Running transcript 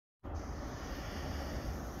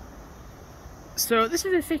So this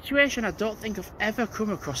is a situation I don't think I've ever come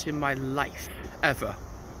across in my life, ever.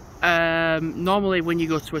 Normally when you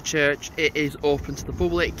go to a church, it is open to the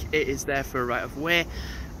public, it is there for a right of way.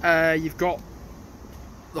 You've got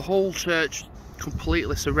the whole church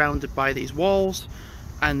completely surrounded by these walls,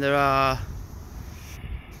 and there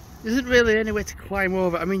isn't really any way to climb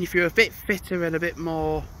over. I mean, if you're a bit fitter and a bit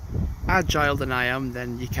more agile than I am,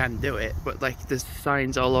 then you can do it, but like there's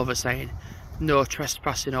signs all over saying no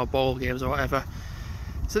trespassing or ball games or whatever.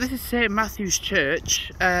 So this is St Matthew's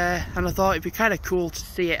Church, and I thought it'd be kind of cool to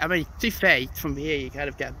see it. I mean, to be fair, from here you kind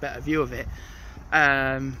of get a better view of it,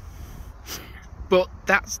 but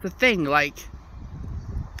that's the thing, like,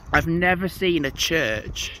 I've never seen a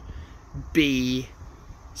church be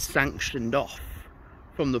sanctioned off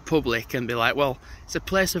from the public and be like, well, it's a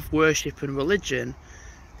place of worship and religion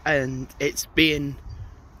and it's being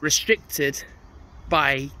restricted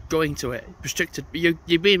by going to it.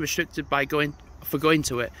 You're being restricted by going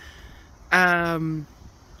to it.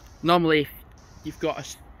 Normally you've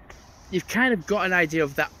kind of got an idea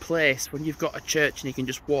of that place when you've got a church and you can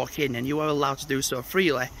just walk in and you are allowed to do so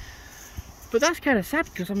freely. But that's kind of sad,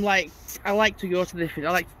 because I'm like, I like to go to there's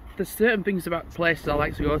certain things about places I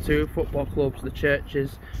like to go to, football clubs, the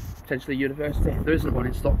churches, potentially university. There isn't one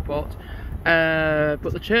in Stockport. But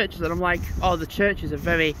the churches, and I'm like, oh, the church is a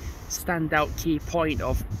very standout key point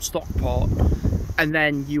of Stockport, and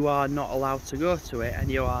then you are not allowed to go to it,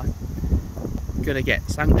 and you are going to get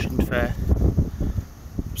sanctioned for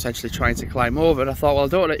essentially trying to climb over. And I thought, well, I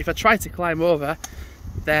don't want to, if I try to climb over,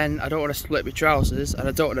 then I don't want to split my trousers, and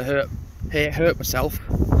I don't want to hurt myself.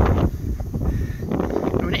 I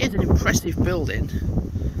mean, it is an impressive building.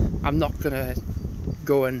 I'm not going to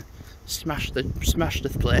go and smash the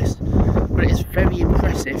place, but it is very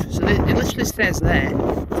impressive. So it literally says there,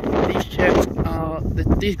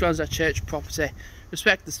 these grounds are church property,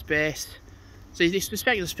 respect the space. So you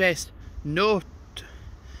respect the space, no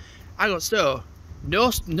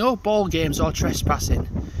ball games or trespassing,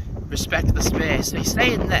 respect the space. So he's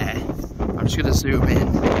saying there, I'm just going to zoom in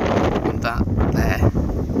on that there,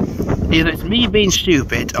 either it's me being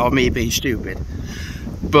stupid or me being stupid,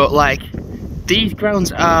 but like, these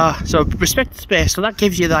grounds are, so respect the space, so that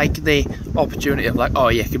gives you like the opportunity of like, oh,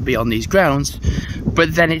 you can be on these grounds,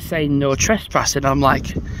 but then it's saying no trespassing. I'm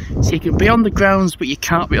like, so you can be on the grounds but you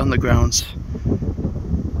can't be on the grounds.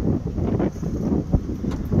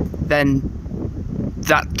 Then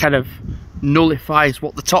that kind of nullifies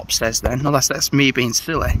what the top says then, unless that's me being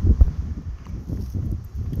silly.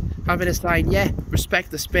 Having a sign, yeah,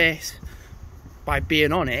 respect the space by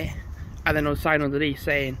being on it, and then a sign underneath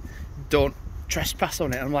saying don't trespass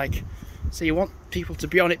on it. I'm like, so you want people to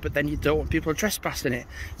be on it, but then you don't want people trespassing it.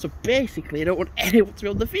 So basically you don't want anyone to be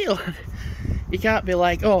on the field. You can't be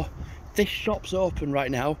like, oh, this shop's open right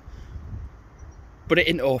now, but it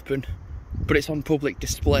isn't open, but it's on public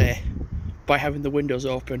display by having the windows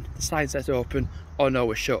open, the sign says open, or no,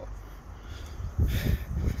 we're shut.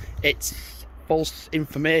 It's false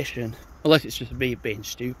information, unless it's just me being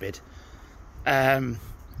stupid. I mean,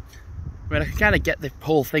 I can kind of get the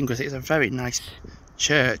whole thing because it's a very nice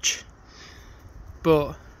church,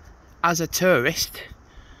 but as a tourist,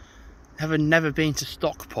 having never been to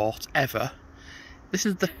Stockport ever, this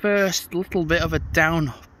is the first little bit of a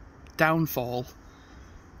downfall,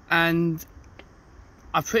 and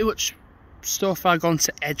I've pretty much so far gone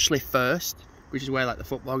to Edgeley first, which is where like the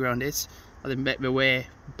football ground is, and then make my way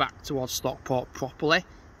back towards Stockport properly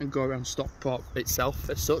and go around Stockport itself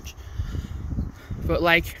as such. But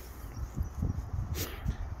like,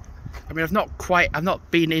 I mean, I've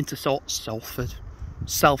not been into Stockport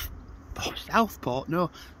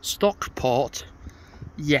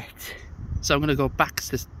yet, so I'm going to go back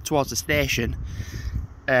towards the station,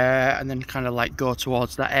 and then kind of like go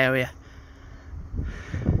towards that area.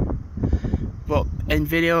 But in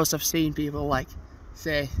videos I've seen people like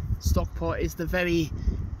say Stockport is the very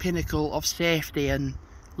pinnacle of safety and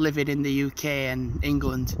living in the UK and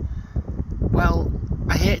England. Well,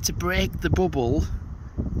 I hate to break the bubble,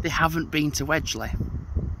 they haven't been to Edgeley.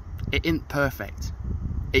 It isn't perfect.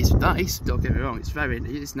 It's nice, don't get me wrong, it's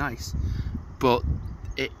nice, but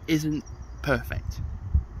it isn't perfect.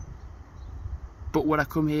 But would I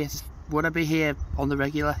come here, would I be here on the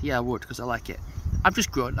regular? Yeah, I would, because I like it.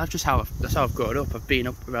 That's how I've grown up. I've been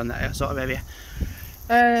up around that sort of area.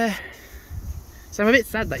 So I'm a bit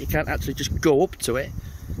sad that you can't actually just go up to it,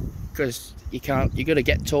 because you're gonna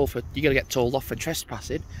get told off for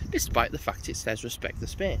trespassing, despite the fact it says respect the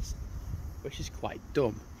space, which is quite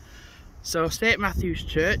dumb. So St Matthew's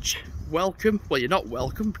Church, welcome. Well, you're not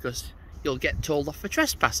welcome because you'll get told off for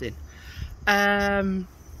trespassing. I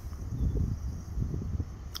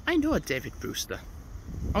I know a David Brewster.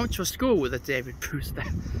 I went to a school with a David Brewster.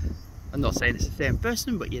 I'm not saying it's the same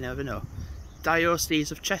person, but you never know.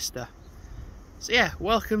 Diocese of Chester. So yeah,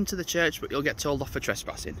 welcome to the church, but you'll get told off for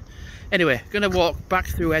trespassing. Anyway, gonna walk back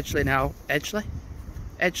through Edgeley now. Edgeley,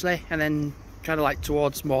 and then kind of like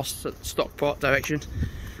towards more Stockport direction.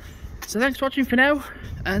 So thanks for watching for now,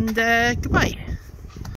 and goodbye.